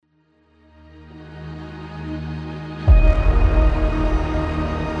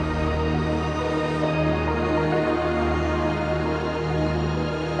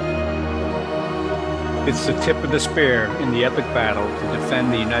It's the tip of the spear in the epic battle to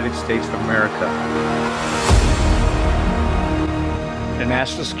defend the United States of America. The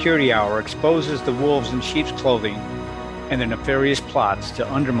National Security Hour exposes the wolves in sheep's clothing and their nefarious plots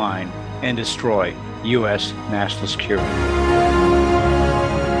to undermine and destroy U.S. national security.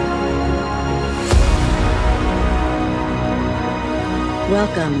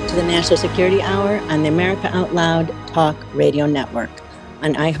 Welcome to the National Security Hour on the America Out Loud Talk Radio Network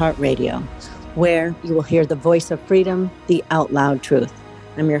on iHeartRadio, where you will hear the voice of freedom, the out loud truth.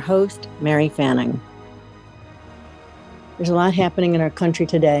 I'm your host, Mary Fanning. There's a lot happening in our country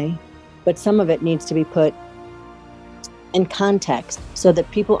today, but some of it needs to be put in context so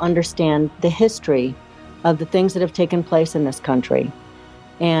that people understand the history of the things that have taken place in this country.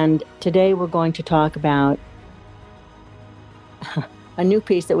 And today we're going to talk about a new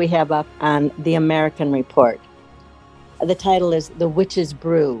piece that we have up on the American Report. The title is The Witch's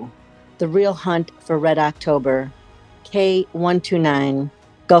Brew, The Real Hunt for Red October, K-129,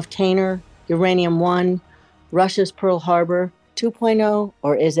 Gulf Tanner, Uranium 1, Russia's Pearl Harbor 2.0,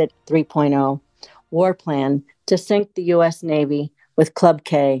 or is it 3.0, war plan to sink the U.S. Navy with Club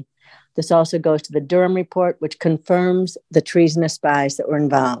K. This also goes to the Durham Report, which confirms the treasonous spies that were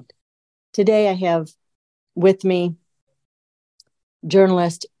involved. Today I have with me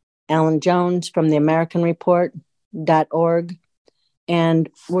journalist Alan Jones from the American Report.org, and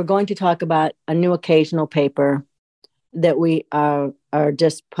we're going to talk about a new occasional paper that we are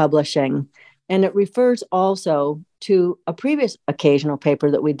just publishing. And it refers also to a previous occasional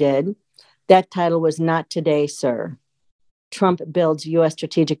paper that we did. That title was Not Today, Sir. Trump builds U.S.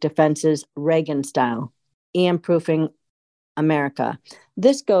 strategic defenses Reagan style, EM-proofing America.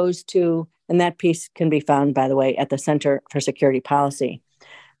 This goes to, and that piece can be found, by the way, at the Center for Security Policy.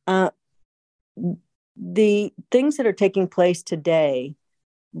 The things that are taking place today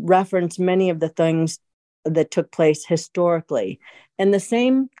reference many of the things that took place historically, and the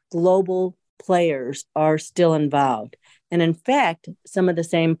same global players are still involved. And in fact, some of the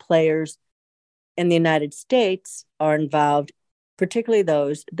same players in the United States are involved, particularly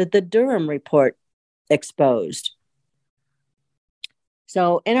those that the Durham Report exposed.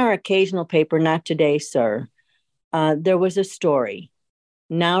 So in our occasional paper, Not Today, Sir, there was a story.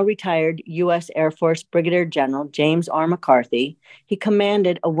 Now retired U.S. Air Force Brigadier General James R. McCarthy, he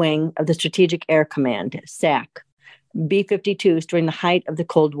commanded a wing of the Strategic Air Command, SAC, B-52s during the height of the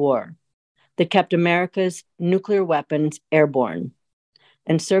Cold War, that kept America's nuclear weapons airborne,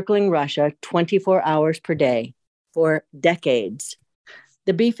 encircling Russia 24 hours per day for decades.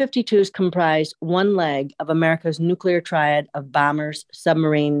 The B-52s comprised one leg of America's nuclear triad of bombers,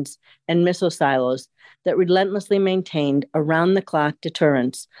 submarines, and missile silos that relentlessly maintained around-the-clock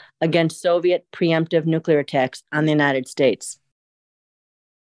deterrence against Soviet preemptive nuclear attacks on the United States.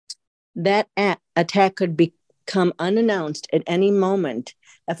 That attack could become unannounced at any moment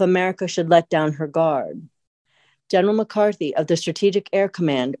if America should let down her guard. General McCarthy of the Strategic Air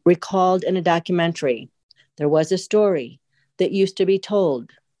Command recalled in a documentary, there was a story that used to be told.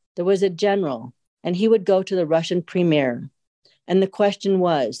 There was a general, and he would go to the Russian premier. And the question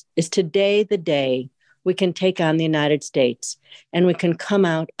was, is today the day we can take on the United States and we can come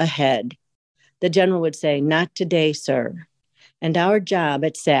out ahead? The general would say, not today, sir. And our job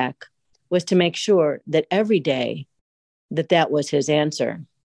at SAC was to make sure that every day that was his answer.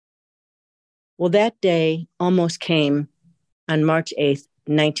 Well, that day almost came on March 8th,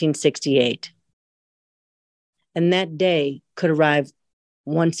 1968. And that day could arrive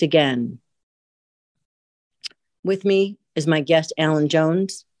once again. With me is my guest, Alan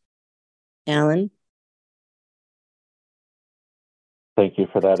Jones. Alan. Thank you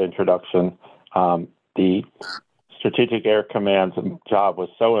for that introduction. The Strategic Air Command's job was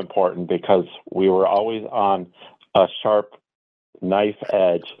so important because we were always on a sharp knife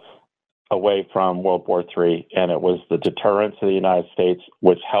edge away from World War III, and it was the deterrence of the United States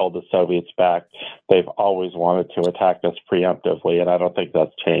which held the Soviets back. They've always wanted to attack us preemptively, and I don't think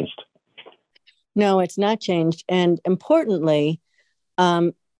that's changed. No, it's not changed. And importantly,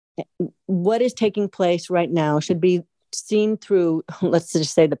 what is taking place right now should be seen through, let's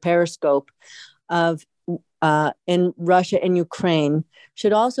just say, the periscope of in Russia and Ukraine,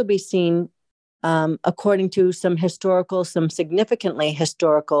 should also be seen according to some significantly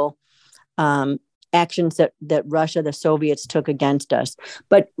historical actions that Russia, the Soviets, took against us.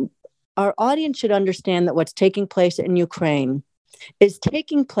 But our audience should understand that what's taking place in Ukraine is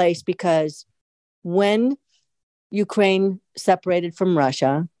taking place because when Ukraine separated from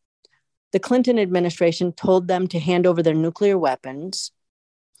Russia, the Clinton administration told them to hand over their nuclear weapons,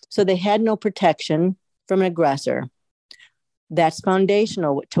 so they had no protection from an aggressor. That's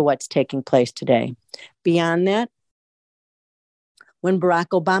foundational to what's taking place today. Beyond that, when Barack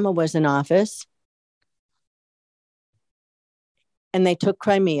Obama was in office and they took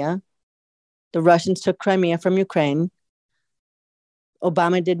Crimea, the Russians took Crimea from Ukraine,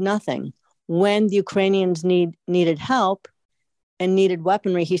 Obama did nothing. When the Ukrainians needed help and needed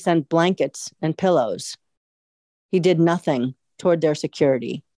weaponry, he sent blankets and pillows. He did nothing toward their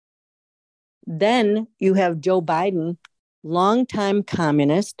security. Then you have Joe Biden, longtime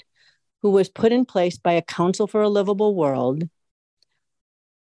communist, who was put in place by a Council for a Livable World,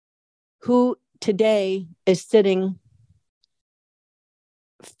 who today is sitting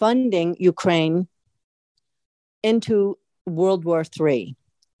funding Ukraine into World War III.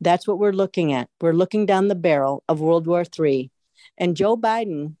 That's what we're looking at. We're looking down the barrel of World War III. And Joe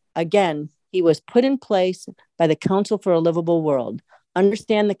Biden, again, he was put in place by the Council for a Livable World.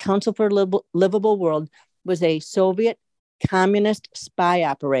 Understand the Council for a Livable World was a Soviet communist spy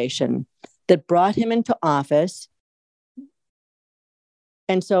operation that brought him into office.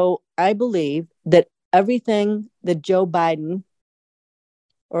 And so I believe that everything that Joe Biden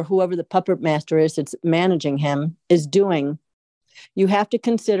or whoever the puppet master is that's managing him is doing, you have to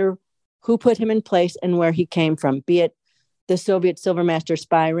consider who put him in place and where he came from, be it the Soviet silver master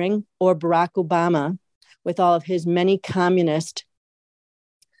spy ring or Barack Obama with all of his many communist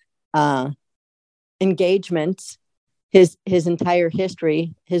engagements, his entire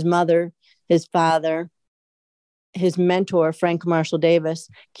history, his mother, his father, his mentor, Frank Marshall Davis.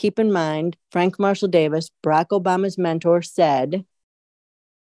 Keep in mind, Frank Marshall Davis, Barack Obama's mentor, said,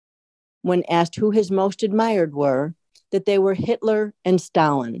 when asked who his most admired were, that they were Hitler and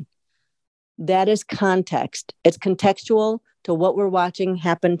Stalin. That is context. It's contextual to what we're watching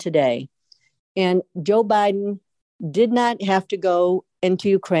happen today. And Joe Biden did not have to go into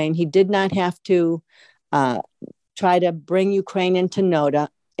Ukraine. He did not have to try to bring Ukraine into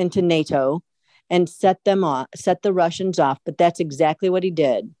NATO and set the Russians off. But that's exactly what he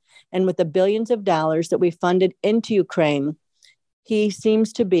did. And with the billions of dollars that we funded into Ukraine, he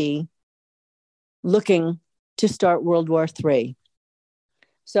seems to be looking to start World War III.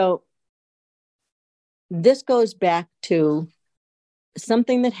 So this goes back to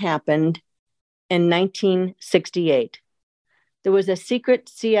something that happened in 1968. There was a secret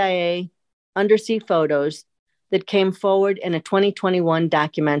CIA undersea photos that came forward in a 2021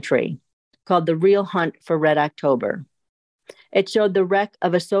 documentary called The Real Hunt for Red October. It showed the wreck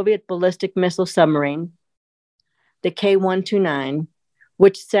of a Soviet ballistic missile submarine, the K-129,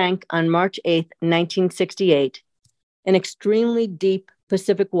 which sank on March 8, 1968, in extremely deep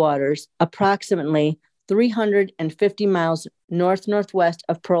Pacific waters, approximately 350 miles northwest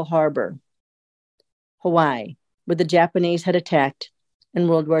of Pearl Harbor, Hawaii, where the Japanese had attacked in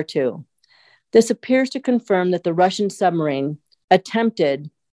World War II. This appears to confirm that the Russian submarine attempted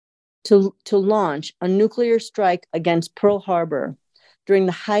to launch a nuclear strike against Pearl Harbor during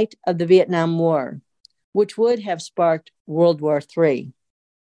the height of the Vietnam War, which would have sparked World War III.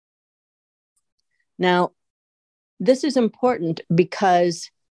 Now, this is important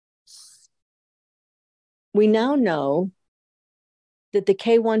because we now know that the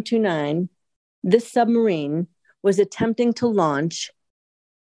K-129, this submarine, was attempting to launch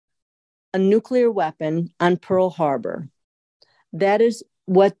a nuclear weapon on Pearl Harbor. That is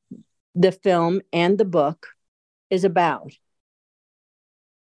what the film and the book is about.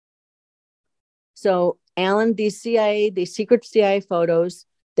 So, Alan, these secret CIA photos,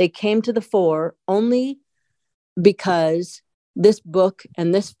 they came to the fore only because this book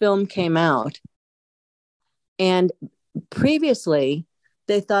and this film came out. And previously,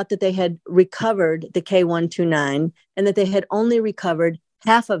 they thought that they had recovered the K-129 and that they had only recovered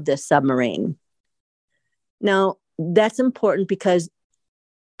half of this submarine. Now, that's important because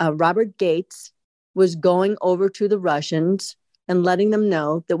Robert Gates was going over to the Russians and letting them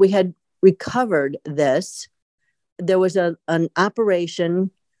know that we had recovered this. There was an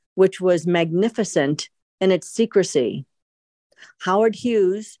operation which was magnificent in its secrecy. Howard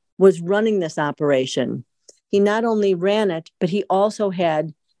Hughes was running this operation. He not only ran it, but he also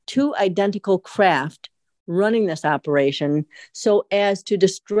had two identical craft running this operation so as to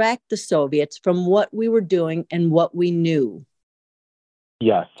distract the Soviets from what we were doing and what we knew.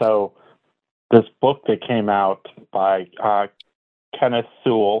 Yeah, so this book that came out by Kenneth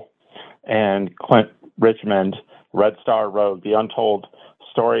Sewell and Clint Richmond, Red Star Road, The Untold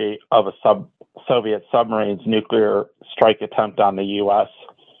Story of a Soviet Submarine's Nuclear Strike Attempt on the U.S.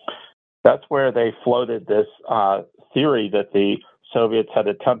 That's where they floated this theory that the Soviets had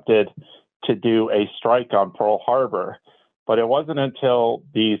attempted to do a strike on Pearl Harbor. But it wasn't until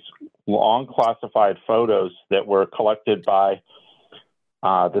these long classified photos that were collected by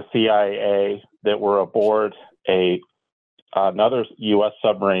the CIA that were aboard another U.S.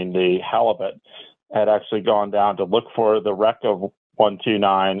 submarine, the Halibut, had actually gone down to look for the wreck of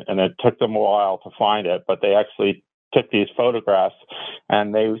 129, and it took them a while to find it, but they actually took these photographs,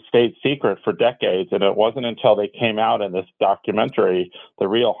 and they stayed secret for decades. And it wasn't until they came out in this documentary, The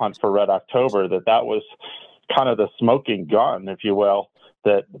Real Hunt for Red October, that was kind of the smoking gun, if you will,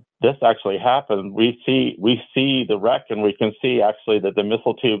 that this actually happened. We see the wreck, and we can see actually that the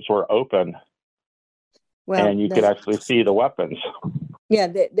missile tubes were open, and you could actually see the weapons. Yeah,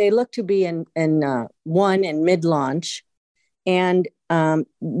 they look to be in one in mid-launch, and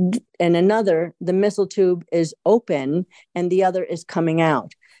another, the missile tube is open, and the other is coming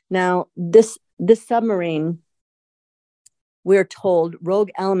out. Now, this submarine, we're told, rogue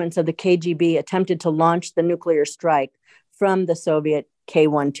elements of the KGB attempted to launch the nuclear strike from the Soviet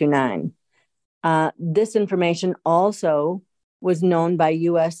K-129. This information also was known by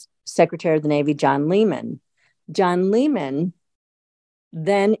U.S. Secretary of the Navy John Lehman. John Lehman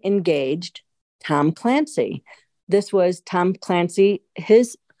then engaged Tom Clancy. This was Tom Clancy.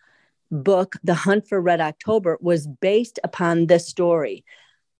 His book, The Hunt for Red October, was based upon this story.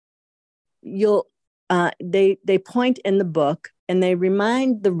 They point in the book, and they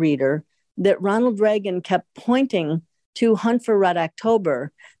remind the reader that Ronald Reagan kept pointing to Hunt for Red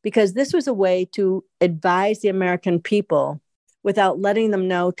October because this was a way to advise the American people without letting them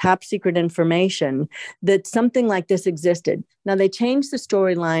know top secret information that something like this existed. Now, they changed the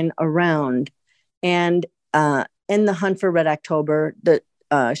storyline around, and in the Hunt for Red October,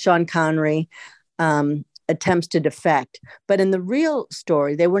 Sean Connery attempts to defect. But in the real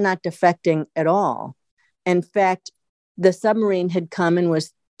story, they were not defecting at all. In fact, the submarine had come and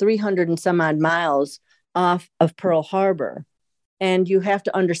was 300 and some odd miles off of Pearl Harbor. And you have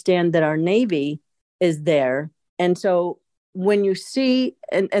to understand that our Navy is there. And so when you see,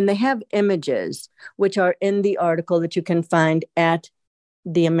 and they have images, which are in the article that you can find at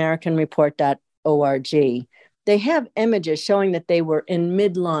theamericanreport.org, they have images showing that they were in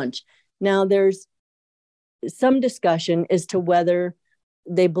mid-launch. Now, there's some discussion as to whether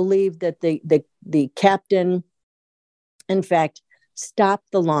they believe that the captain, in fact,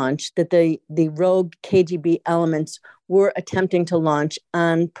 stopped the launch, that the rogue KGB elements were attempting to launch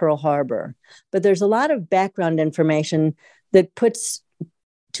on Pearl Harbor. But there's a lot of background information that puts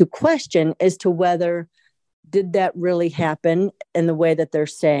to question as to whether did that really happen in the way that they're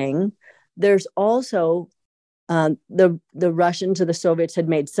saying. There's also the Russians or the Soviets had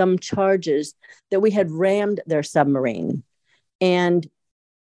made some charges that we had rammed their submarine. And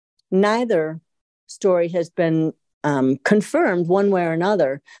neither story has been confirmed one way or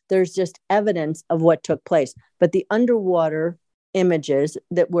another. There's just evidence of what took place. But the underwater images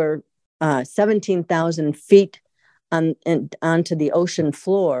that were 17,000 feet onto the ocean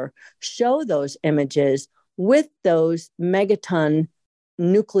floor show those images with those megaton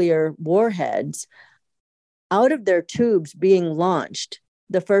nuclear warheads out of their tubes being launched,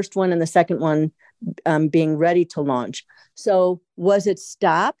 the first one and the second one being ready to launch. So was it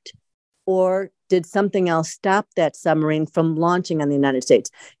stopped, or did something else stop that submarine from launching on the United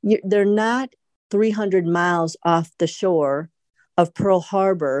States? They're not 300 miles off the shore of Pearl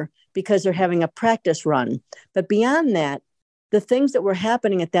Harbor because they're having a practice run. But beyond that, the things that were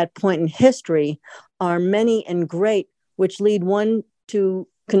happening at that point in history are many and great, which lead one to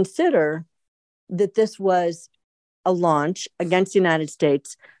consider that this was a launch against the United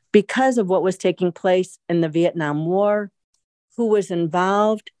States because of what was taking place in the Vietnam War, who was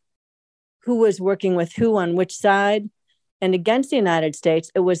involved, who was working with who on which side. And against the United States,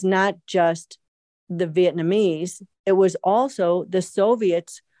 it was not just the Vietnamese, it was also the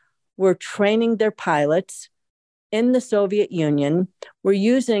Soviets were training their pilots in the Soviet Union,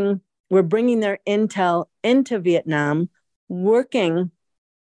 were bringing their intel into Vietnam, working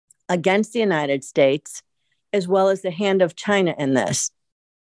against the United States, as well as the hand of China in this.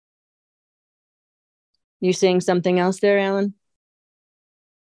 You seeing something else there, Alan?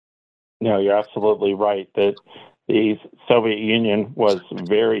 No, you're absolutely right that the Soviet Union was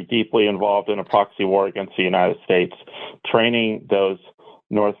very deeply involved in a proxy war against the United States, training those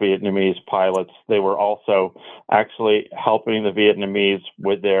North Vietnamese pilots. They were also actually helping the Vietnamese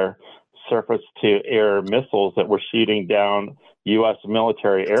with their surface-to-air missiles that were shooting down U.S.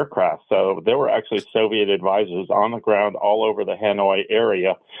 military aircraft. So there were actually Soviet advisors on the ground all over the Hanoi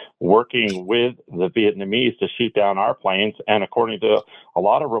area working with the Vietnamese to shoot down our planes. And according to a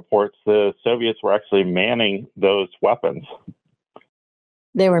lot of reports, the Soviets were actually manning those weapons.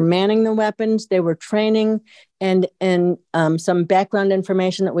 They were manning the weapons. They were training, and some background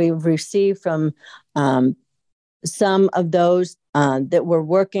information that we've received from some of those that were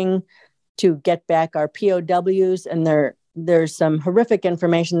working to get back our POWs. And there's some horrific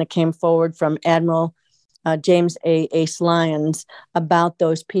information that came forward from Admiral James Ace Lyons about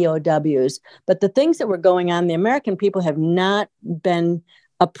those POWs. But the things that were going on, the American people have not been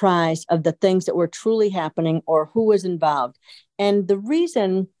apprised of the things that were truly happening or who was involved. And the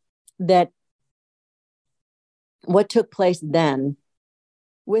reason that what took place then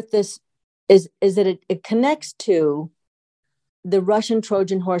with this is that it connects to the Russian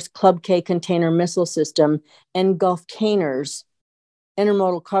Trojan Horse Club K container missile system and Gulf Caners,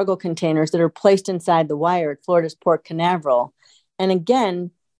 intermodal cargo containers that are placed inside the wire at Florida's Port Canaveral. And again,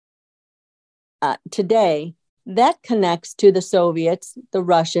 today, that connects to the Soviets, the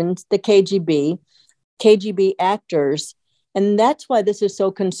Russians, the KGB actors. And that's why this is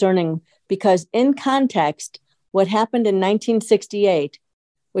so concerning, because in context, what happened in 1968,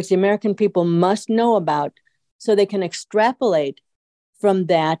 which the American people must know about so they can extrapolate from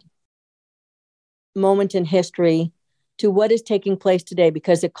that moment in history to what is taking place today,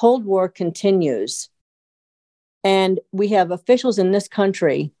 because the Cold War continues. And we have officials in this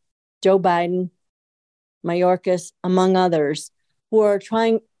country, Joe Biden, Mayorkas, among others, who are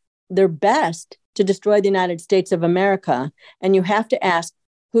trying their best to destroy the United States of America. And you have to ask,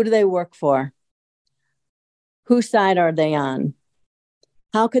 who do they work for? Whose side are they on?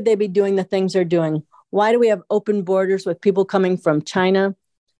 How could they be doing the things they're doing? Why do we have open borders with people coming from China?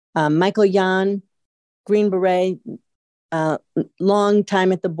 Michael Yan, Green Beret, long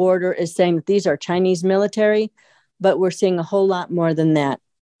time at the border, is saying that these are Chinese military, but we're seeing a whole lot more than that.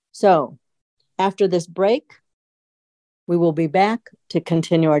 So after this break, we will be back to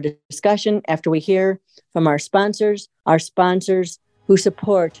continue our discussion after we hear from our sponsors who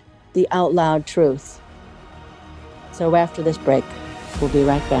support the Out Loud Truth. So after this break, we'll be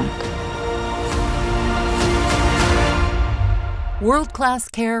right back. World-class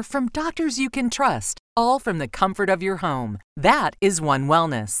care from doctors you can trust, all from the comfort of your home. That is One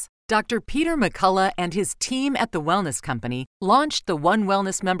Wellness. Dr. Peter McCullough and his team at The Wellness Company launched the One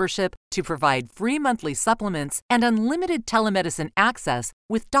Wellness membership to provide free monthly supplements and unlimited telemedicine access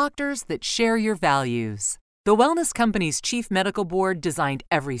with doctors that share your values. The Wellness Company's Chief Medical Board designed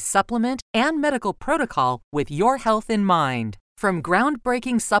every supplement and medical protocol with your health in mind. From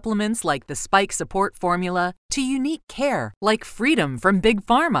groundbreaking supplements like the Spike Support Formula to unique care like Freedom from Big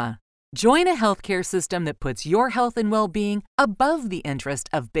Pharma. Join a healthcare system that puts your health and well-being above the interest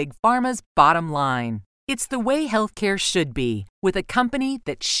of Big Pharma's bottom line. It's the way healthcare should be, with a company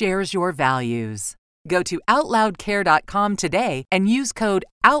that shares your values. Go to OutLoudCare.com today and use code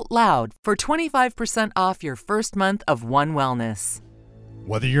OUTLOUD for 25% off your first month of One Wellness.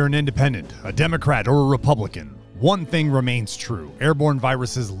 Whether you're an independent, a Democrat, or a Republican, one thing remains true. Airborne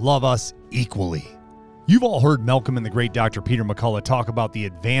viruses love us equally. You've all heard Malcolm and the great Dr. Peter McCullough talk about the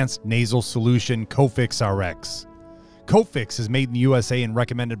advanced nasal solution Cofix RX. Cofix is made in the USA and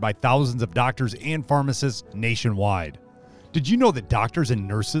recommended by thousands of doctors and pharmacists nationwide. Did you know that doctors and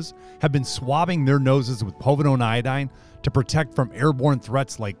nurses have been swabbing their noses with povidone iodine to protect from airborne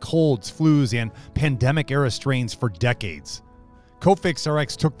threats like colds, flus, and pandemic-era strains for decades? Cofix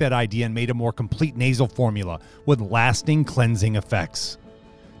RX took that idea and made a more complete nasal formula with lasting cleansing effects.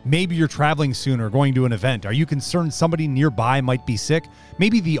 Maybe you're traveling soon or going to an event. Are you concerned somebody nearby might be sick?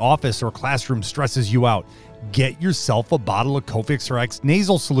 Maybe the office or classroom stresses you out. Get yourself a bottle of Cofix RX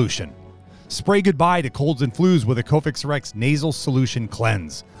nasal solution. Spray goodbye to colds and flus with a Cofix RX nasal solution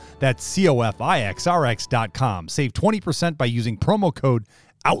cleanse. That's COFIXRX.com. Save 20% by using promo code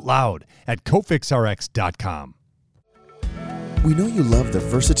OUTLOUD at COFIXRX.com. We know you love the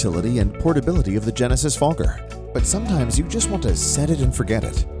versatility and portability of the Genesis Fogger, but sometimes you just want to set it and forget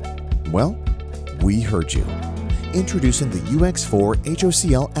it. Well, we heard you. Introducing the UX4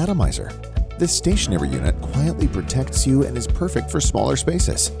 HOCl Atomizer. This stationary unit quietly protects you and is perfect for smaller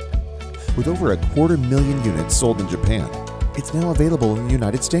spaces. With over 250,000 units sold in Japan, it's now available in the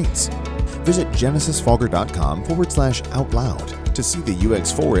United States. Visit genesisfogger.com/outloud to see the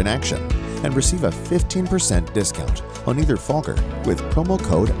UX4 in action and receive a 15% discount on either Fogger with promo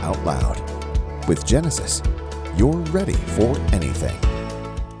code OUTLOUD. With Genesis, you're ready for anything.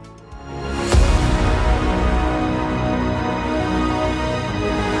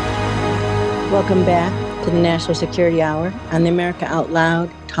 Welcome back to the National Security Hour on the America Out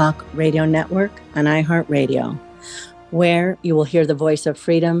Loud Talk Radio Network on iHeartRadio, where you will hear the voice of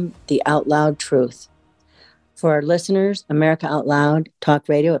freedom, the out loud truth. For our listeners, America Out Loud Talk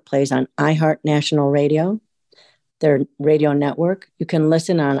Radio, it plays on iHeart National Radio, their radio network. You can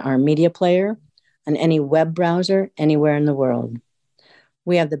listen on our media player, on any web browser, anywhere in the world.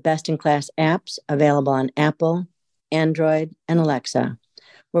 We have the best-in-class apps available on Apple, Android, and Alexa,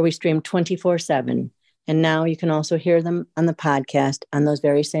 where we stream 24/7. And now you can also hear them on the podcast on those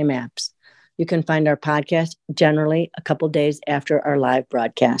very same apps. You can find our podcast generally a couple days after our live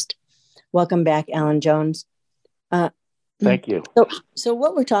broadcast. Welcome back, Alan Jones. Thank you. So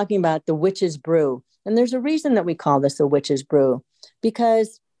what we're talking about, the Witch's Brew, and there's a reason that we call this the Witch's Brew,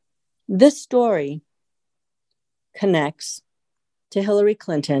 because this story connects to Hillary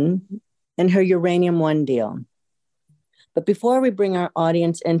Clinton and her Uranium One deal. But before we bring our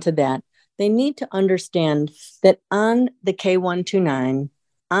audience into that, they need to understand that on the K-129,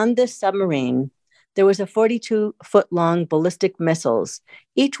 on this submarine, there was a 42-foot-long ballistic missiles.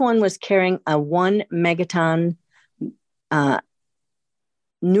 Each one was carrying a 1 megaton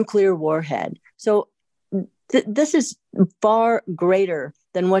nuclear warhead. So this is far greater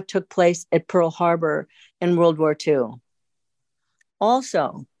than what took place at Pearl Harbor in World War II.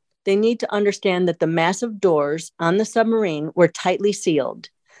 Also, they need to understand that the massive doors on the submarine were tightly sealed.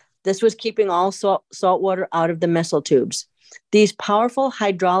 This was keeping all salt water out of the missile tubes. These powerful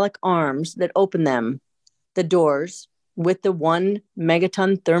hydraulic arms that open them, the doors with the 1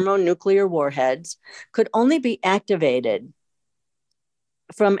 megaton thermonuclear warheads, could only be activated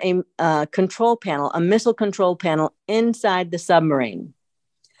from a control panel, a missile control panel inside the submarine.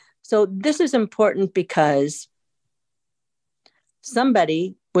 So this is important because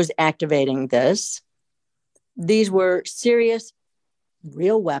somebody was activating this. These were serious,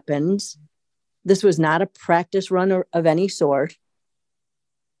 real weapons. This was not a practice run of any sort.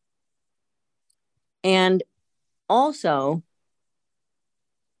 And also,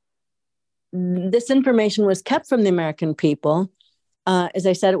 this information was kept from the American people. As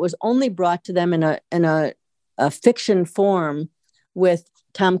I said, it was only brought to them in a fiction form with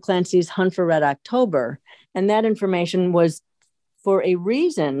Tom Clancy's Hunt for Red October. And that information was, for a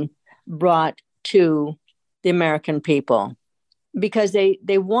reason, brought to the American people, because they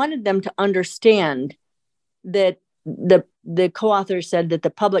wanted them to understand that the co-authors said that the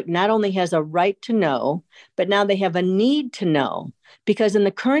public not only has a right to know, but now they have a need to know, because in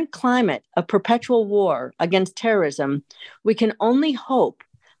the current climate of perpetual war against terrorism, we can only hope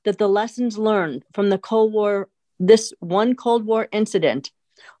that the lessons learned from the Cold War, this one Cold War incident,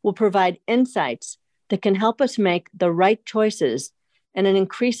 will provide insights that can help us make the right choices in an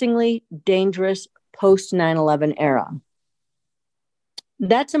increasingly dangerous post 9/11 era.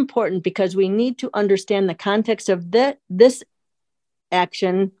 That's important because we need to understand the context of this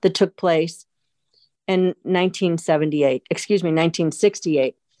action that took place in 1968,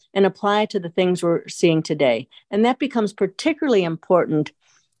 and apply it to the things we're seeing today. And that becomes particularly important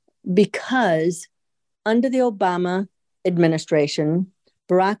because under the Obama administration,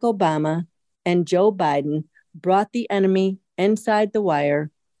 Barack Obama and Joe Biden brought the enemy inside the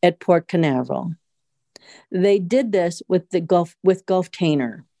wire at Port Canaveral. They did this with Gulf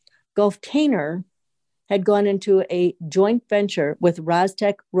Tanner. Gulf Tanner had gone into a joint venture with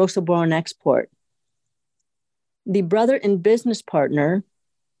Rostec Rosoboron Export. The brother and business partner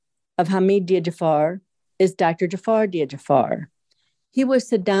of Hamid Dia-Jafar is Dr. Jafar Dia-Jafar. He was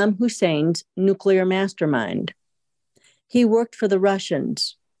Saddam Hussein's nuclear mastermind. He worked for the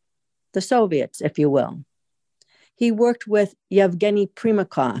Russians, the Soviets, if you will. He worked with Yevgeny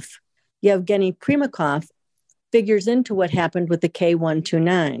Primakov. Yevgeny Primakov figures into what happened with the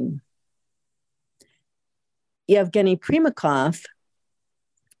K-129. Yevgeny Primakov,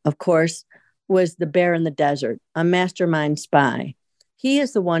 of course, was the bear in the desert, a mastermind spy. He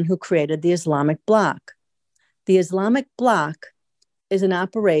is the one who created the Islamic Bloc. The Islamic Bloc is an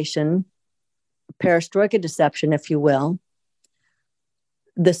operation, perestroika deception, if you will,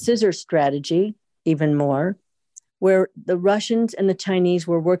 the scissor strategy, even more, where the Russians and the Chinese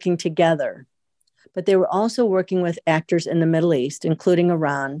were working together, but they were also working with actors in the Middle East, including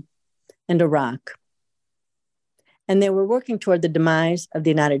Iran and Iraq. And they were working toward the demise of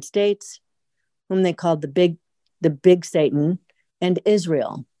the United States, whom they called the big Satan, and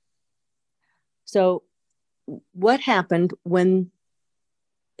Israel. So what happened when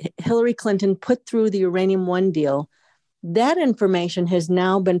Hillary Clinton put through the Uranium One deal? That information has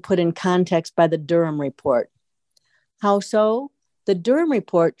now been put in context by the Durham Report. How so? The Durham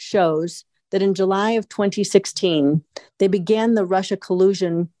Report shows that in July of 2016, they began the Russia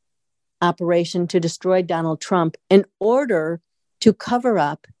Collusion operation to destroy Donald Trump in order to cover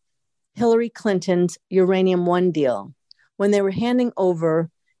up Hillary Clinton's Uranium One deal, when they were handing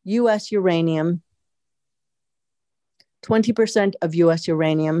over U.S. uranium, 20% of U.S.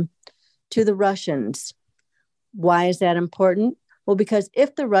 uranium, to the Russians. Why is that important? Well, because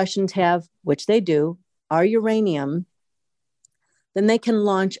if the Russians have, which they do, our uranium, then they can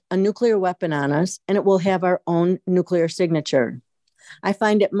launch a nuclear weapon on us and it will have our own nuclear signature. I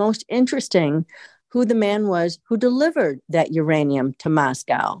find it most interesting who the man was who delivered that uranium to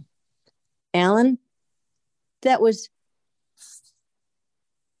Moscow. Alan, that was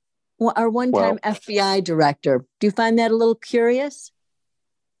our one-time FBI director. Do you find that a little curious?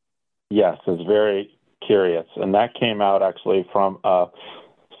 Yes, it's very curious. And that came out actually from a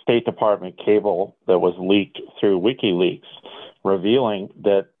State Department cable that was leaked through WikiLeaks, revealing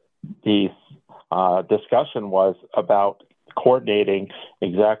that the discussion was about coordinating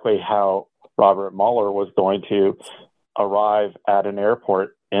exactly how Robert Mueller was going to arrive at an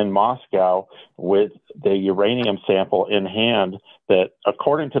airport in Moscow with the uranium sample in hand that,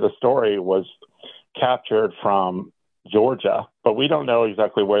 according to the story, was captured from Georgia. But we don't know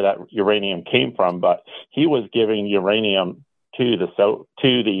exactly where that uranium came from, but he was giving uranium to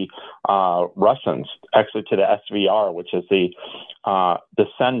the Russians, actually to the SVR, which is the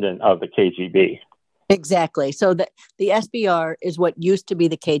descendant of the KGB. Exactly. So the SVR is what used to be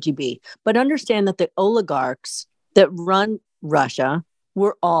the KGB. But understand that the oligarchs that run Russia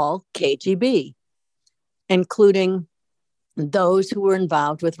were all KGB, including those who were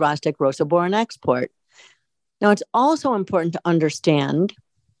involved with Rostec Rosobor export. Now, it's also important to understand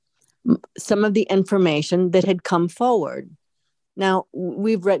some of the information that had come forward. Now,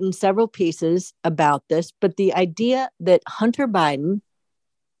 we've written several pieces about this, but the idea that Hunter Biden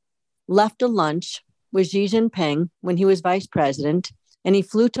left a lunch with Xi Jinping when he was vice president, and he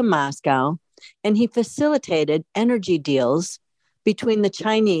flew to Moscow, and he facilitated energy deals between the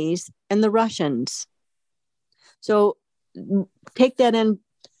Chinese and the Russians. So take that in.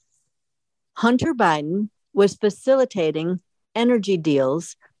 Hunter Biden was facilitating energy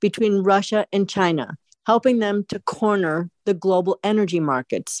deals between Russia and China, helping them to corner the global energy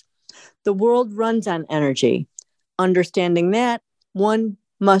markets. The world runs on energy. Understanding that, one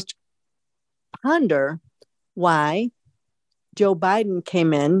must ponder why Joe Biden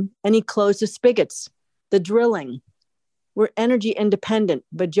came in and he closed the spigots, the drilling. We're energy independent,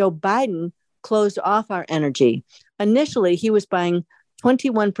 but Joe Biden closed off our energy. Initially, he was buying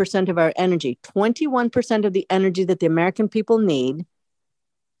 21% of our energy, 21% of the energy that the American people need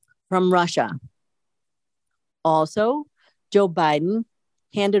from Russia. Also, Joe Biden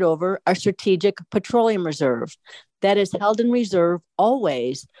handed over our strategic petroleum reserve that is held in reserve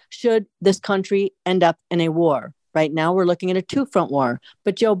always should this country end up in a war. Right now, we're looking at a two-front war,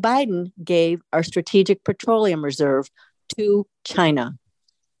 but Joe Biden gave our strategic petroleum reserve to China.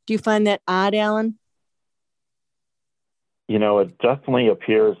 Do you find that odd, Alan? You know, it definitely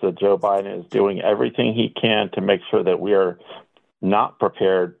appears that Joe Biden is doing everything he can to make sure that we are not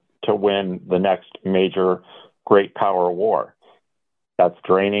prepared to win the next major great power war. That's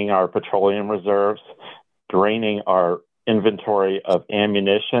draining our petroleum reserves, draining our inventory of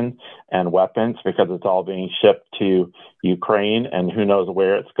ammunition and weapons because it's all being shipped to Ukraine, and who knows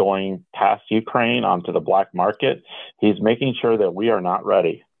where it's going past Ukraine onto the black market. He's making sure that we are not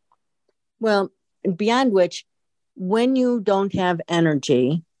ready. Well, beyond which, when you don't have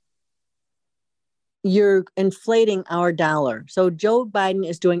energy, you're inflating our dollar. So Joe Biden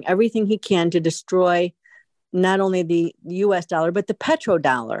is doing everything he can to destroy not only the US dollar, but the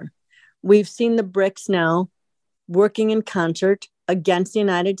petrodollar. We've seen the BRICS now working in concert against the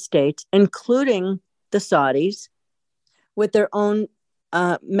United States, including the Saudis, with their own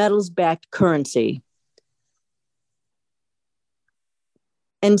metals-backed currency.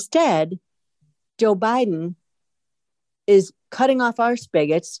 Instead, Joe Biden is cutting off our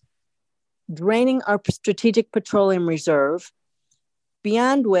spigots, draining our strategic petroleum reserve,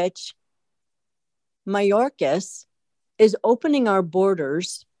 beyond which Mayorkas is opening our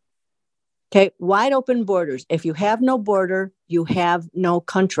borders. Okay, wide open borders. If you have no border, you have no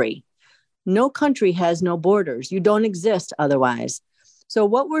country. No country has no borders. You don't exist otherwise. So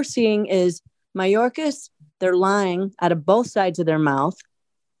what we're seeing is Mayorkas, they're lying out of both sides of their mouth.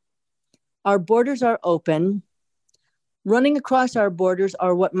 Our borders are open. Running across our borders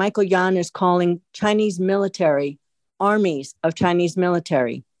are what Michael Yan is calling Chinese military, armies of Chinese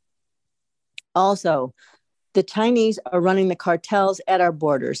military. Also, the Chinese are running the cartels at our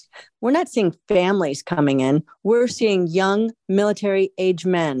borders. We're not seeing families coming in. We're seeing young military-age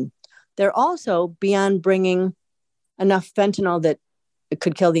men. They're also, beyond bringing enough fentanyl that it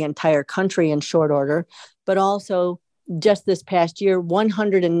could kill the entire country in short order, but also just this past year,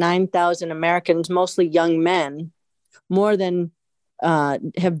 109,000 Americans, mostly young men, more than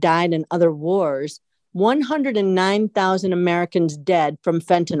have died in other wars. 109,000 Americans dead from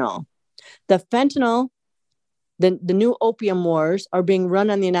fentanyl. The fentanyl The new opium wars are being run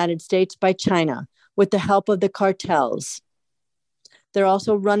on the United States by China with the help of the cartels. They're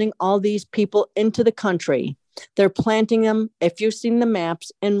also running all these people into the country. They're planting them, if you've seen the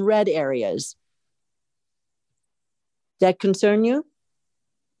maps, in red areas. That concern you?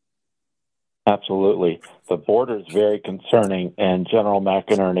 Absolutely. The border is very concerning, and General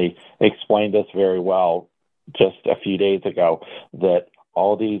McInerney explained this very well just a few days ago, that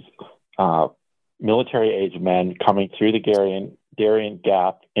all these military-age men coming through the Darien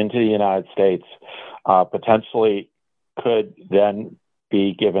Gap into the United States potentially could then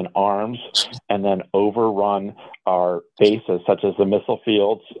be given arms and then overrun our bases, such as the missile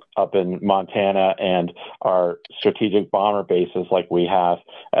fields up in Montana and our strategic bomber bases like we have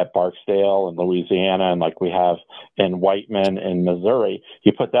at Barksdale in Louisiana and like we have in Whiteman in Missouri.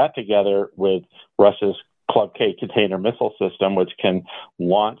 You put that together with Russia's Club K container missile system, which can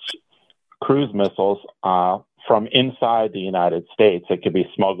launch cruise missiles from inside the United States. It could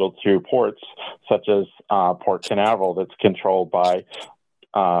be smuggled through ports such as Port Canaveral, that's controlled by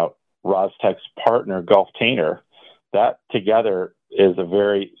Rostec's partner, Gulf Tainer. That together is a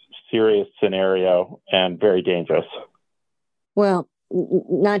very serious scenario and very dangerous. Well,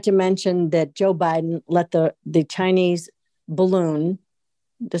 not to mention that Joe Biden let the Chinese balloon,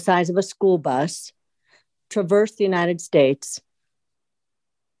 the size of a school bus, traverse the United States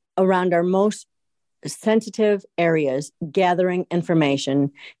around our most sensitive areas, gathering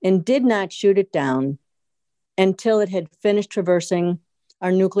information, and did not shoot it down until it had finished traversing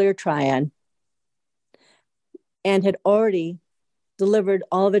our nuclear triad and had already delivered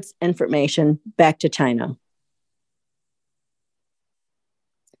all of its information back to China.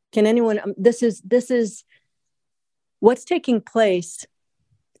 Can anyone, this is what's taking place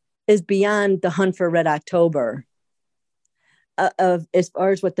is beyond the hunt for Red October of as far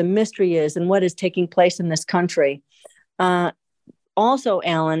as what the mystery is and what is taking place in this country. Also,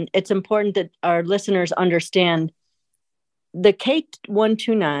 Alan, it's important that our listeners understand the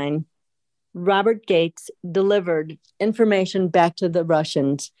K-129, Robert Gates delivered information back to the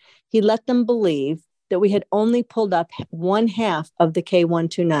Russians. He let them believe that we had only pulled up one half of the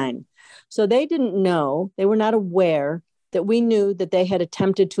K-129. So they didn't know, they were not aware that we knew that they had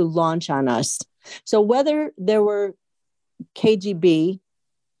attempted to launch on us. So whether there were KGB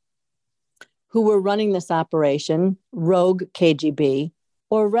who were running this operation, rogue KGB,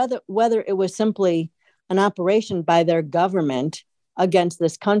 or whether it was simply an operation by their government against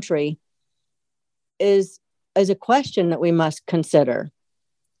this country is a question that we must consider.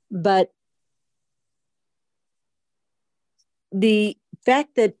 But the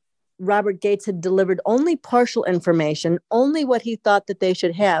fact that Robert Gates had delivered only partial information, only what he thought that they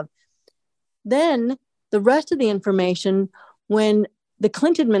should have, then the rest of the information, when the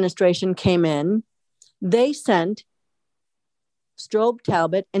Clinton administration came in, they sent Strobe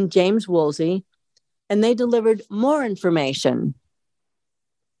Talbot and James Woolsey, and they delivered more information.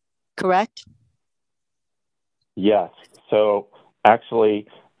 Correct? Yes. So actually,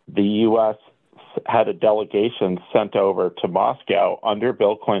 the U.S. had a delegation sent over to Moscow under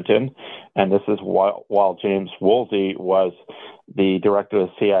Bill Clinton, and this is while James Woolsey was the director of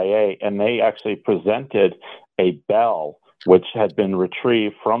the CIA, and they actually presented a bell which had been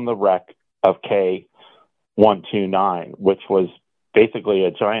retrieved from the wreck of K-129, which was basically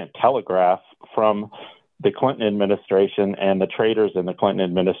a giant telegraph from the Clinton administration and the traitors in the Clinton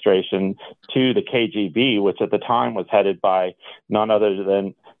administration to the KGB, which at the time was headed by none other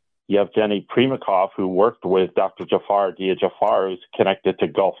than Yevgeny Primakov, who worked with Dr. Dia Jafar, who's connected to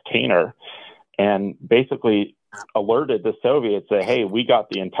Gulf Tainer, and basically alerted the Soviets that, hey, we got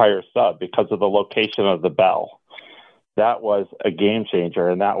the entire sub because of the location of the bell. That was a game changer,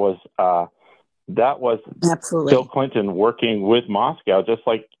 and that was Absolutely. Bill Clinton working with Moscow, just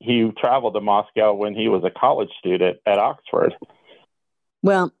like he traveled to Moscow when he was a college student at Oxford.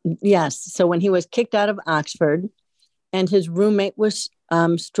 Well, yes. So when he was kicked out of Oxford, and his roommate was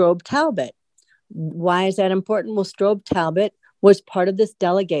Strobe Talbot. Why is that important? Well, Strobe Talbot was part of this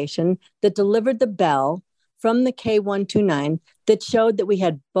delegation that delivered the bell from the K-129 that showed that we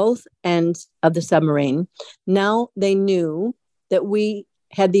had both ends of the submarine. Now they knew that we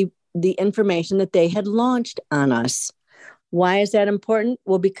had the information that they had launched on us. Why is that important?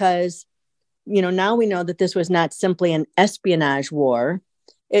 Well, because, now we know that this was not simply an espionage war.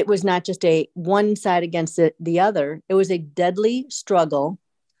 It was not just a one side against the other. It was a deadly struggle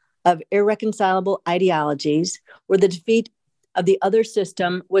of irreconcilable ideologies where the defeat of the other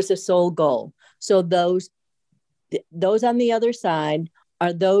system was the sole goal. So those on the other side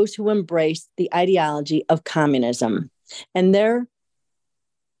are those who embrace the ideology of communism. And their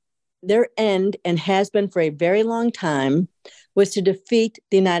their end, and has been for a very long time, was to defeat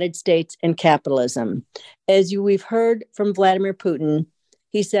the United States and capitalism. As we've heard from Vladimir Putin,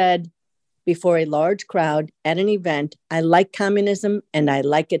 he said before a large crowd at an event, "I like communism and I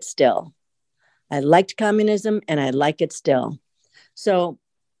like it still. I liked communism and I like it still." So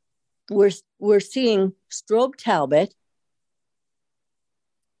we're seeing Strobe Talbot,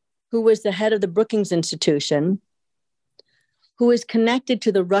 who was the head of the Brookings Institution, who is connected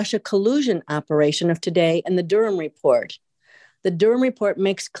to the Russia collusion operation of today and the Durham Report. The Durham Report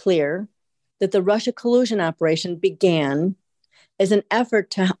makes clear that the Russia collusion operation began as an effort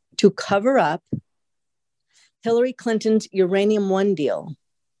to cover up Hillary Clinton's Uranium One deal.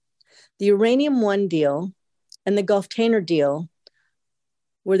 The Uranium One deal and the Gulf-Tainer deal,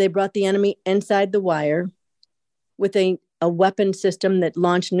 where they brought the enemy inside the wire with a weapon system that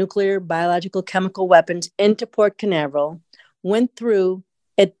launched nuclear, biological, chemical weapons into Port Canaveral, went through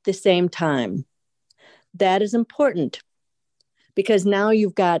at the same time. That is important because now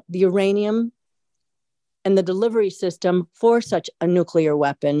you've got the uranium and the delivery system for such a nuclear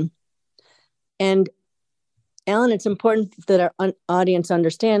weapon. And Alan, it's important that our audience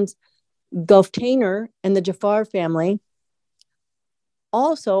understands Gulf-Tainer and the Jafar family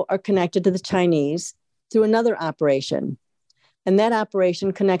also are connected to the Chinese through another operation. And that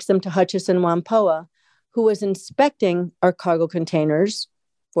operation connects them to Hutchison Whampoa, who was inspecting our cargo containers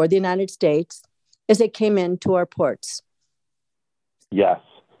for the United States as they came into our ports. Yes.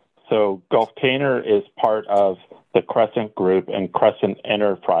 So Gulf-Tainer is part of the Crescent Group and Crescent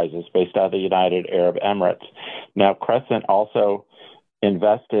Enterprises based out of the United Arab Emirates. Now, Crescent also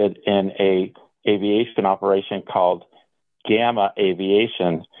invested in a aviation operation called Gamma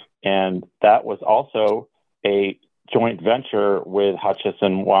Aviation, and that was also a joint venture with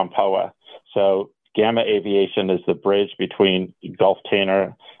Hutchison Whampoa. So Gamma Aviation is the bridge between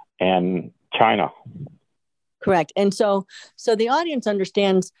Gulf-Tainer and China. Correct. And so the audience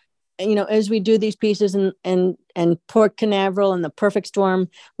understands, as we do these pieces and Port Canaveral and the perfect storm,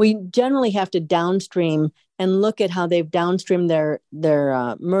 we generally have to downstream and look at how they've downstreamed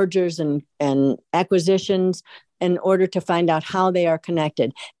their mergers and acquisitions in order to find out how they are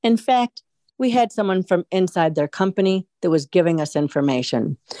connected. In fact, we had someone from inside their company that was giving us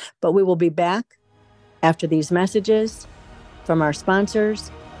information. But we will be back after these messages from our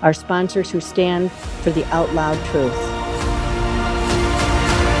sponsors who stand for the out loud truth.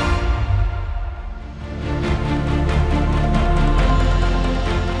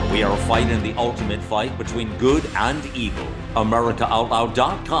 We are fighting the ultimate fight between good and evil.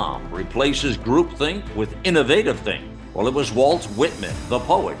 AmericaOutloud.com replaces groupthink with innovative think. Well, it was Walt Whitman, the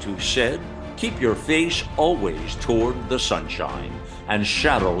poet, who said, "Keep your face always toward the sunshine, and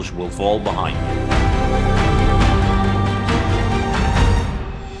shadows will fall behind you."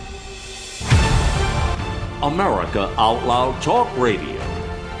 America Out Loud Talk Radio.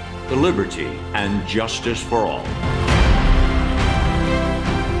 Liberty and justice for all.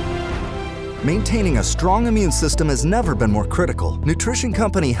 Maintaining a strong immune system has never been more critical. Nutrition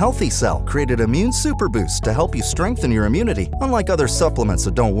company Healthy Cell created Immune Super Boost to help you strengthen your immunity. Unlike other supplements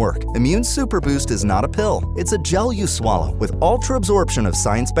that don't work, Immune Super Boost is not a pill. It's a gel you swallow with ultra absorption of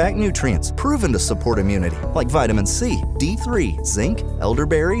science-backed nutrients proven to support immunity, like vitamin C, D3, zinc,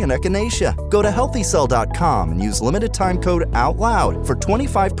 elderberry, and echinacea. Go to healthycell.com and use limited time code OUTLOUD for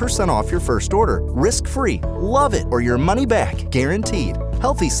 25% off your first order. Risk-free. Love it or your money back. Guaranteed.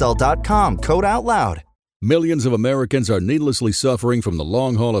 healthycell.com, code OUTLOUD. Millions of Americans are needlessly suffering from the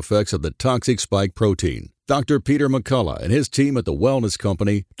long-haul effects of the toxic spike protein. Dr. Peter McCullough and his team at the Wellness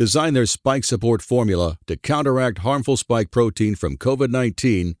Company designed their spike support formula to counteract harmful spike protein from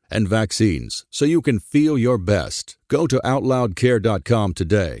COVID-19 and vaccines so you can feel your best. Go to OutLoudCare.com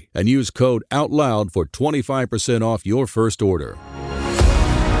today and use code OUTLOUD for 25% off your first order.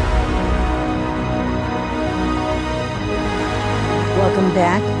 Welcome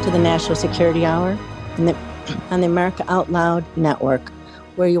back to the National Security Hour on the America Out Loud Network,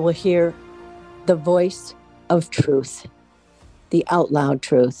 where you will hear the voice of truth, the out loud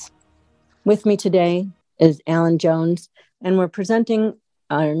truth. With me today is Alan Jones, and we're presenting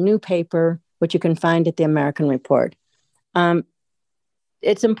our new paper, which you can find at the American Report.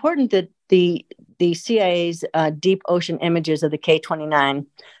 It's important that the CIA's deep ocean images of the K-29,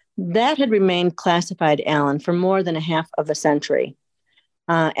 that had remained classified, Alan, for more than a half of a century.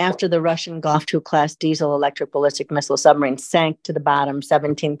 After the Russian Golf II-class diesel-electric ballistic missile submarine sank to the bottom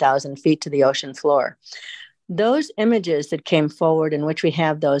 17,000 feet to the ocean floor. Those images that came forward, in which we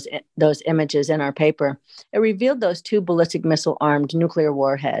have those images in our paper, it revealed those two ballistic missile-armed nuclear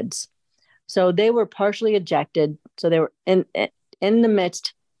warheads. So they were partially ejected. So they were in the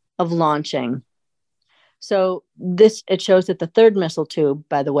midst of launching. So it shows that the third missile tube,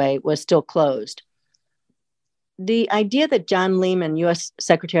 by the way, was still closed. The idea that John Lehman, U.S.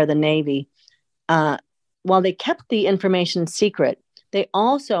 Secretary of the Navy, while they kept the information secret, they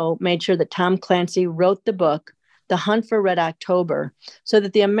also made sure that Tom Clancy wrote the book, The Hunt for Red October, so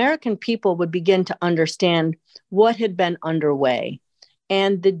that the American people would begin to understand what had been underway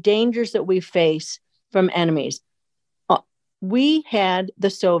and the dangers that we face from enemies. We had the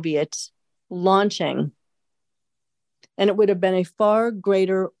Soviets launching, and it would have been a far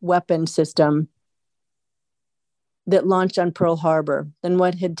greater weapon system that launched on Pearl Harbor than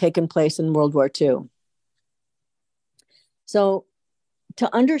what had taken place in World War II. So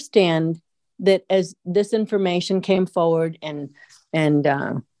to understand that as this information came forward, and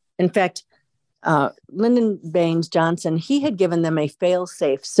in fact, Lyndon Baines Johnson, he had given them a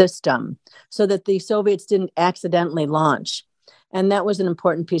fail-safe system so that the Soviets didn't accidentally launch. And that was an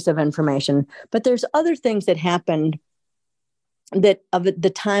important piece of information. But there's other things that happened that of the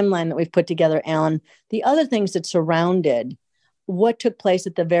timeline that we've put together, Alan, the other things that surrounded what took place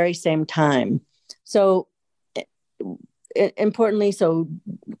at the very same time. So importantly,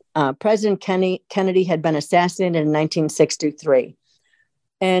 President Kennedy had been assassinated in 1963.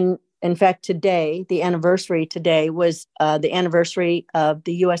 And in fact, the anniversary today was the anniversary of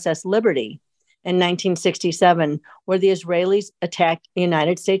the USS Liberty in 1967, where the Israelis attacked a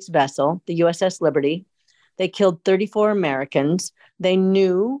United States vessel, the USS Liberty. They killed 34 Americans. They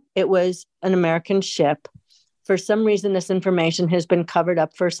knew it was an American ship. For some reason, this information has been covered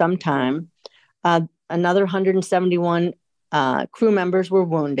up for some time. Another 171 crew members were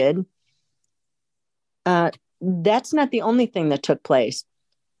wounded. That's not the only thing that took place.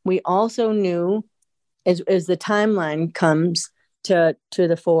 We also knew, as the timeline comes to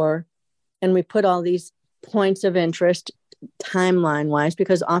the fore, and we put all these points of interest timeline-wise,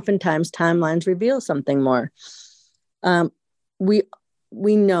 because oftentimes timelines reveal something more.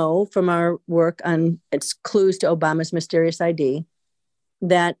 We know from our work on its clues to Obama's mysterious ID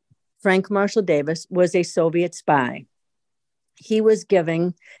that Frank Marshall Davis was a Soviet spy. He was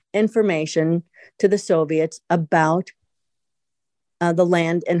giving information to the Soviets about the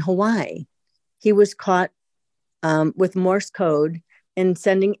land in Hawaii. He was caught with Morse code and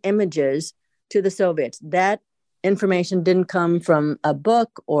sending images to the Soviets. That information didn't come from a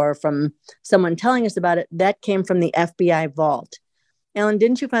book or from someone telling us about it. That came from the FBI vault. Alan,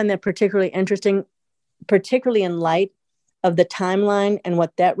 didn't you find that particularly interesting, particularly in light of the timeline and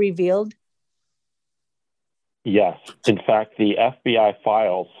what that revealed? Yes. In fact, the FBI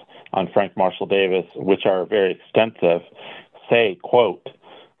files on Frank Marshall Davis, which are very extensive, say, quote,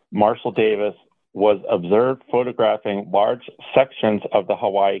 Marshall Davis was observed photographing large sections of the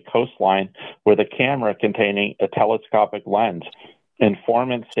Hawaii coastline with a camera containing a telescopic lens.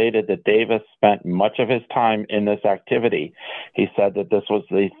 Informant stated that Davis spent much of his time in this activity. He said that this was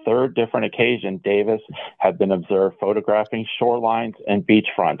the third different occasion Davis had been observed photographing shorelines and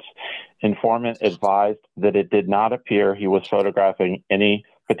beachfronts. Informant advised that it did not appear he was photographing any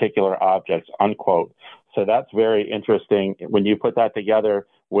particular objects, unquote. So that's very interesting when you put that together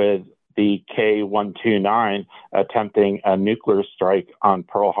with the K-129 attempting a nuclear strike on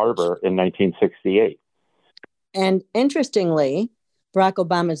Pearl Harbor in 1968. And interestingly, Barack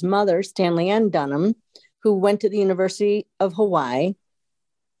Obama's mother, Stanley Ann Dunham, who went to the University of Hawaii,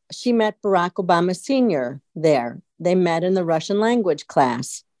 she met Barack Obama Sr. there. They met in the Russian language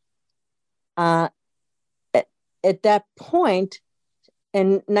class. At that point,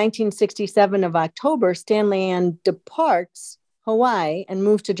 in 1967 of October, Stanley Ann departs Hawaii and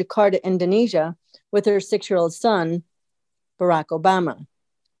moves to Jakarta, Indonesia, with her 6-year-old son, Barack Obama.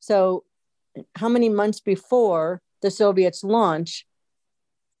 So how many months before the Soviets launch,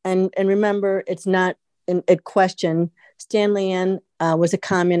 and remember, it's not a question, Stanley Ann was a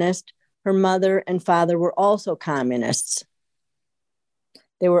communist. Her mother and father were also communists.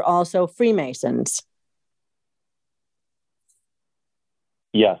 They were also Freemasons.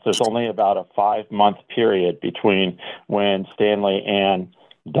 Yes, there's only about a 5-month period between when Stanley Ann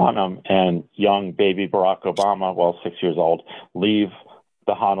Dunham and young baby Barack Obama, well, 6 years old, leave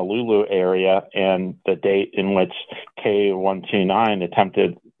the Honolulu area and the date in which K-129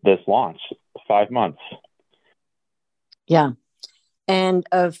 attempted this launch. 5 months. Yeah. And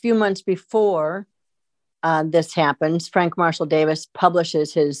a few months before this happens, Frank Marshall Davis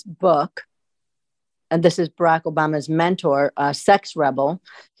publishes his book. And this is Barack Obama's mentor, Sex Rebel.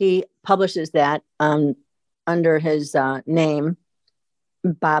 He publishes that under his name,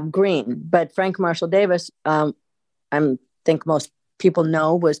 Bob Greene. But Frank Marshall Davis, I think most people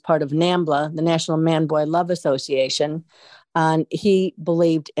know, was part of NAMBLA, the National Man-Boy Love Association. and he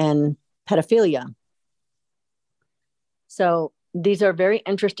believed in pedophilia. So these are very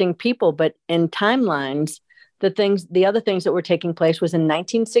interesting people, but in timelines, the other things that were taking place was in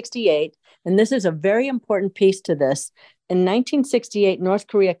 1968, and this is a very important piece to this. In 1968, North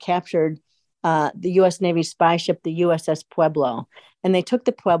Korea captured the U.S. Navy spy ship, the USS Pueblo, and they took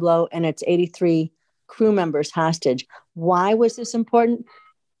the Pueblo and its 83 crew members hostage. Why was this important?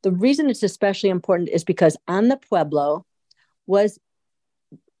 The reason it's especially important is because on the Pueblo was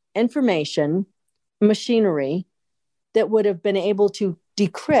information, machinery that would have been able to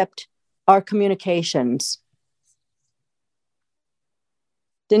decrypt our communications.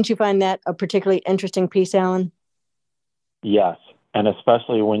 Didn't you find that a particularly interesting piece, Alan? Yes, and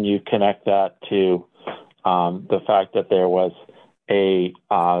especially when you connect that to the fact that there was a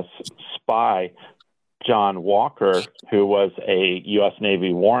spy, John Walker, who was a U.S.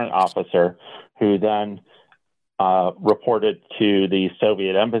 Navy warrant officer, who then reported to the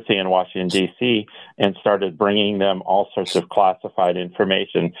Soviet embassy in Washington, D.C., and started bringing them all sorts of classified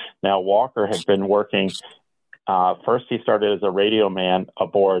information. Now, Walker had been working, first he started as a radio man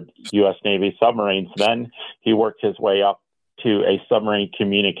aboard U.S. Navy submarines. Then he worked his way up to a submarine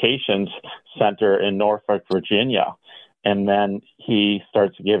communications center in Norfolk, Virginia. And then he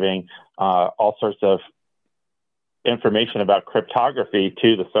starts giving all sorts of information about cryptography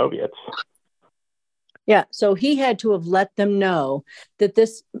to the Soviets. Yeah, so he had to have let them know that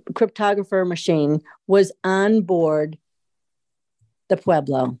this cryptographer machine was on board the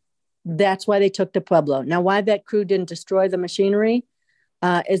Pueblo. That's why they took the Pueblo. Now, why that crew didn't destroy the machinery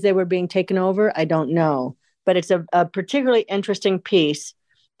as they were being taken over, I don't know. But it's a particularly interesting piece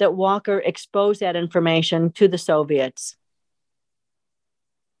that Walker exposed that information to the Soviets.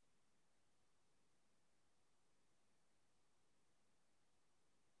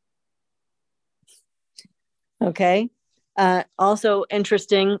 Okay. Also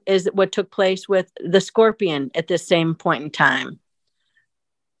interesting is what took place with the Scorpion at this same point in time.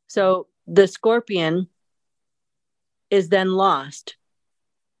 So the Scorpion is then lost.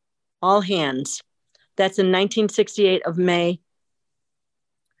 All hands. That's in 1968 of May.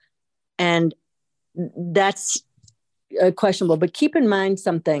 And that's questionable. But keep in mind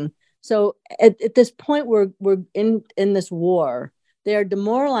something. So at this point, we're in this war. They are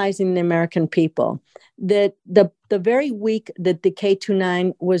demoralizing the American people. That the very week that the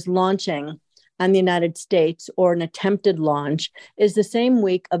K-29 was launching on the United States, or an attempted launch, is the same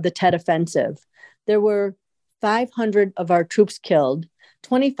week of the Tet Offensive. There were 500 of our troops killed,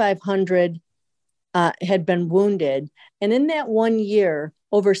 2,500 had been wounded. And in that 1 year,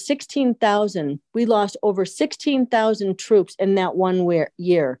 over 16,000, we lost over 16,000 troops in that 1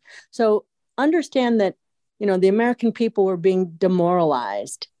 year. So understand that, the American people were being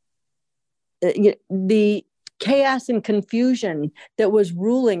demoralized. The chaos and confusion that was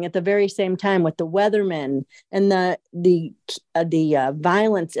ruling at the very same time with the weathermen and the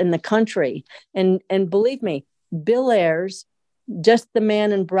violence in the country. And believe me, Bill Ayers, just the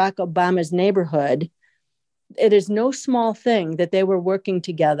man in Barack Obama's neighborhood, it is no small thing that they were working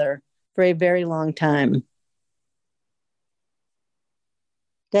together for a very long time.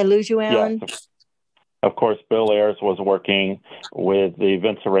 Did I lose you, Alan? Yes. Of course, Bill Ayers was working with the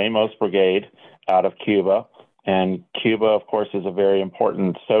Venceremos Brigade out of Cuba. And Cuba, of course, is a very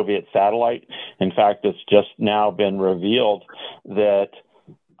important Soviet satellite. In fact, it's just now been revealed that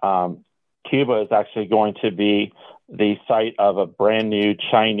Cuba is actually going to be the site of a brand new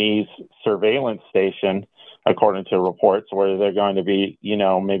Chinese surveillance station, according to reports, where they're going to be,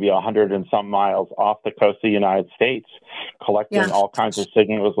 maybe 100 and some miles off the coast of the United States, collecting all kinds of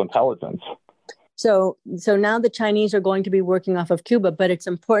signals intelligence. So now the Chinese are going to be working off of Cuba, but it's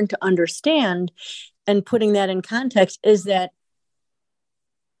important to understand, and putting that in context, is that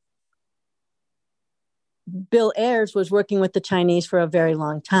Bill Ayers was working with the Chinese for a very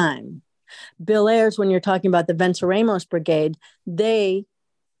long time. Bill Ayers, when you're talking about the Venceremos Brigade, the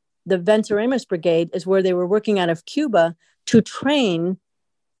Venceremos Brigade is where they were working out of Cuba to train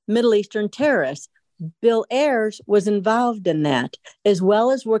Middle Eastern terrorists. Bill Ayers was involved in that, as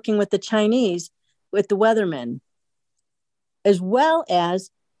well as working with the Chinese, with the weathermen, as well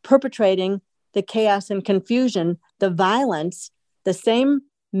as perpetrating the chaos and confusion, the violence, the same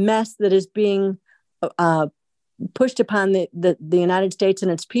mess that is being pushed upon the United States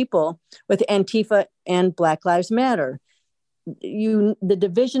and its people with Antifa and Black Lives Matter. The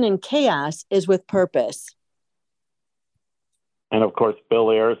division and chaos is with purpose. And of course,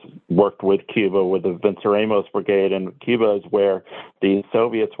 Bill Ayers worked with Cuba with the Venceremos Brigade, and Cuba is where the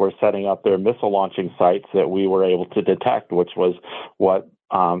Soviets were setting up their missile launching sites that we were able to detect, which was what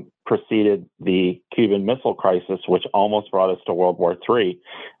preceded the Cuban Missile Crisis, which almost brought us to World War III.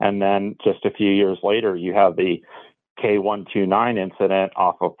 And then just a few years later, you have the K-129 incident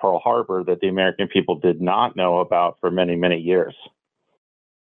off of Pearl Harbor that the American people did not know about for many, many years.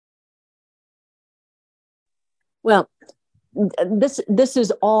 Well, this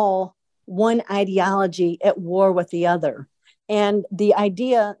is all one ideology at war with the other. And the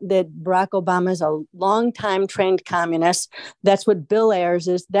idea that Barack Obama is a longtime trained communist, that's what Bill Ayers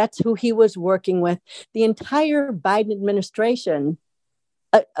is, that's who he was working with. The entire Biden administration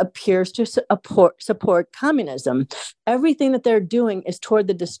appears to support communism. Everything that they're doing is toward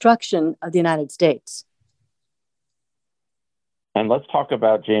the destruction of the United States. And let's talk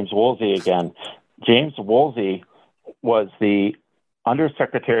about James Woolsey again. James Woolsey was the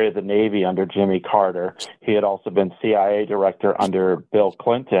Undersecretary of the Navy under Jimmy Carter. He had also been CIA director under Bill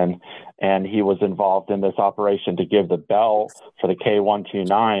Clinton, and he was involved in this operation to give the bell for the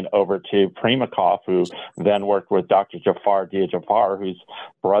K-129 over to Primakov, who then worked with Dr. Jafar Dia-Jafar, whose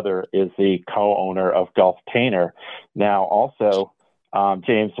brother is the co-owner of Gulf Painter. Now, also,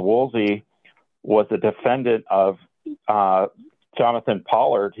 James Woolsey was a defendant of Jonathan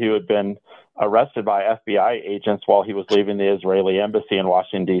Pollard, who had been arrested by FBI agents while he was leaving the Israeli embassy in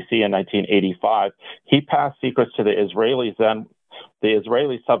Washington, D.C. in 1985. He passed secrets to the Israelis, and the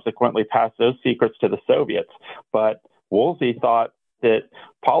Israelis subsequently passed those secrets to the Soviets. But Woolsey thought that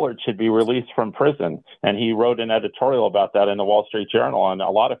Pollard should be released from prison, and he wrote an editorial about that in the Wall Street Journal, and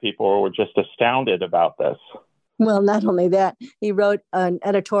a lot of people were just astounded about this. Well, not only that, he wrote an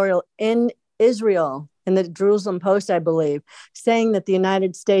editorial in Israel, in the Jerusalem Post, I believe, saying that the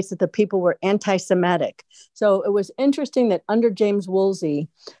United States, that the people were anti-Semitic. So it was interesting that under James Woolsey,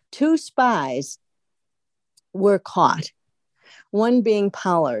 2 spies were caught, one being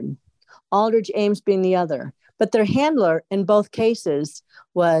Pollard, Aldrich Ames being the other. But their handler in both cases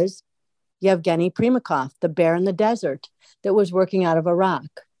was Yevgeny Primakov, the bear in the desert that was working out of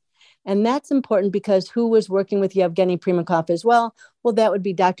Iraq. And that's important because who was working with Yevgeny Primakov as well? Well, that would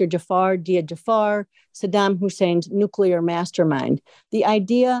be Dr. Jafar Dia-Jafar, Saddam Hussein's nuclear mastermind. The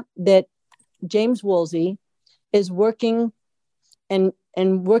idea that James Woolsey is working and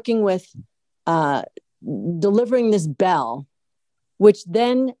working with delivering this bell, which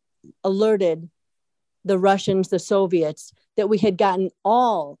then alerted the Russians, the Soviets, that we had gotten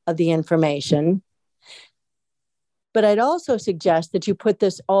all of the information. But I'd also suggest that you put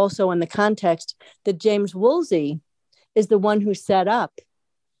this also in the context that James Woolsey is the one who set up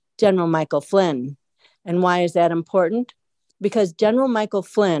General Michael Flynn. And why is that important? Because General Michael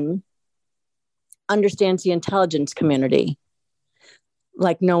Flynn understands the intelligence community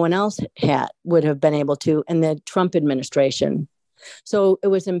like no one else would have been able to in the Trump administration. So it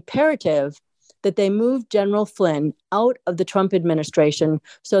was imperative that they moved General Flynn out of the Trump administration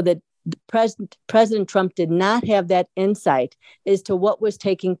so that President Trump did not have that insight as to what was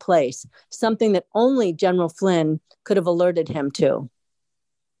taking place, something that only General Flynn could have alerted him to.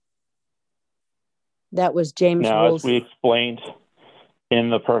 That was James Now, Woolsey. as we explained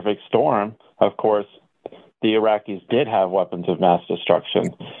in The Perfect Storm, of course, the Iraqis did have weapons of mass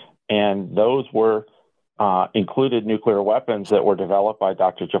destruction, and those were included nuclear weapons that were developed by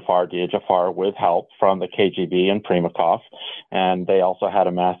Dr. Jafar Dia-Jafar with help from the KGB and Primakov. And they also had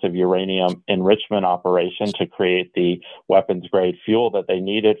a massive uranium enrichment operation to create the weapons-grade fuel that they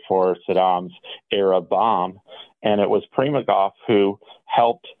needed for Saddam's Arab bomb. And it was Primakov who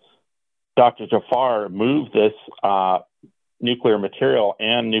helped Dr. Jafar move this nuclear material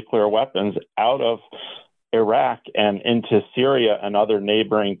and nuclear weapons out of Iraq and into Syria and other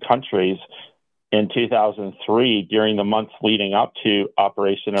neighboring countries in 2003 during the months leading up to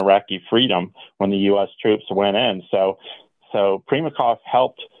Operation Iraqi Freedom when the U.S. troops went in. So Primakov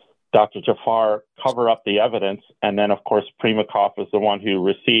helped Dr. Jafar cover up the evidence. And then, of course, Primakov is the one who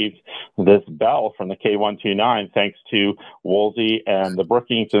received this bell from the K-129 thanks to Woolsey and the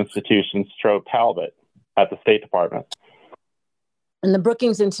Brookings Institution's Strobe Talbot at the State Department. And the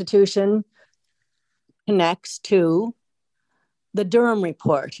Brookings Institution connects to the Durham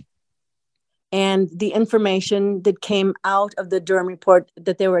Report and the information that came out of the Durham Report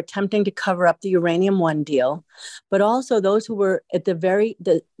that they were attempting to cover up the Uranium One deal, but also those who were at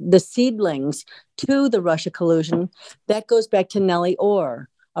the seedlings to the Russia collusion. That goes back to Nellie Orr,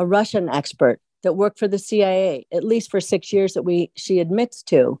 a Russian expert that worked for the CIA, at least for 6 years that she admits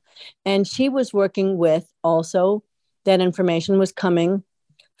to. And she was working with also, that information was coming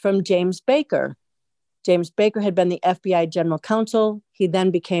from James Baker. James Baker had been the FBI general counsel. He then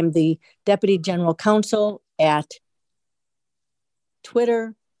became the deputy general counsel at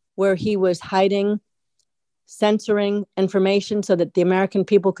Twitter, where he was hiding censoring information so that the American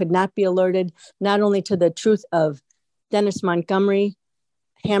people could not be alerted not only to the truth of Dennis Montgomery,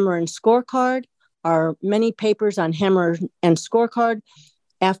 Hammer and Scorecard, our many papers on Hammer and Scorecard,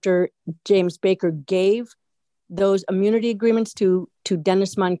 after James Baker gave those immunity agreements to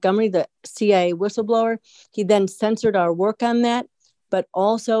Dennis Montgomery, the CIA whistleblower. He then censored our work on that, but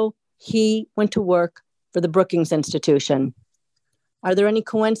also he went to work for the Brookings Institution. Are there any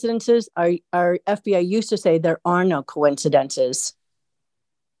coincidences? Our FBI used to say there are no coincidences.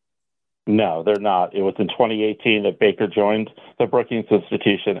 No, they're not. It was in 2018 that Baker joined the Brookings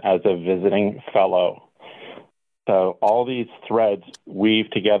Institution as a visiting fellow. So all these threads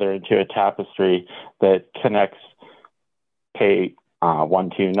weave together into a tapestry that connects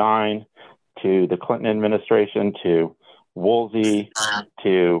K129 to the Clinton administration, to Woolsey,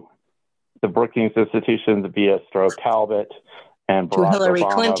 to the Brookings Institution via Stroh Talbot, and Barack Hillary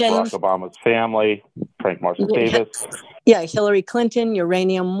Obama, Clinton. Barack Obama's family, Frank Marshall Davis. Yeah, Hillary Clinton,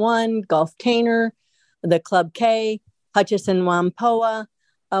 Uranium One, Gulf Tainer, the Club K, Hutchison Whampoa.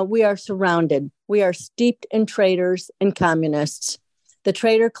 We are surrounded. We are steeped in traitors and communists. The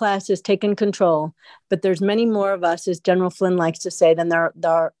traitor class has taken control, but there's many more of us, as General Flynn likes to say, than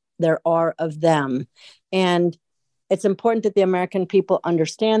there are of them. And it's important that the American people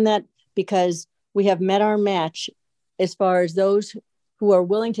understand that, because we have met our match as far as those who are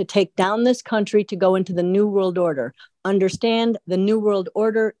willing to take down this country to go into the New World Order. Understand the New World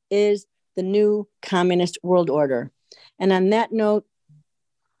Order is the new communist world order. And on that note,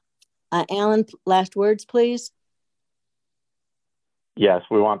 Alan, last words, please. Yes,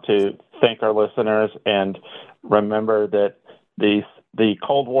 we want to thank our listeners and remember that the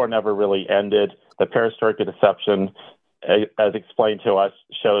Cold War never really ended. The perestroika deception, as explained to us,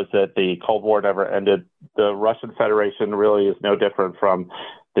 shows that the Cold War never ended. The Russian Federation really is no different from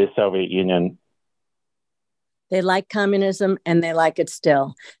the Soviet Union. They like communism and they like it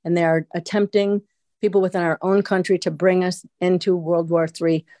still. And they are attempting, people within our own country, to bring us into World War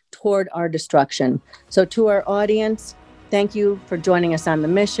III toward our destruction. So to our audience, thank you for joining us on the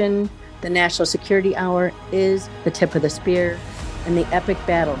mission. The National Security Hour is the tip of the spear and the epic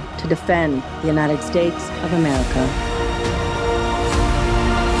battle to defend the United States of America.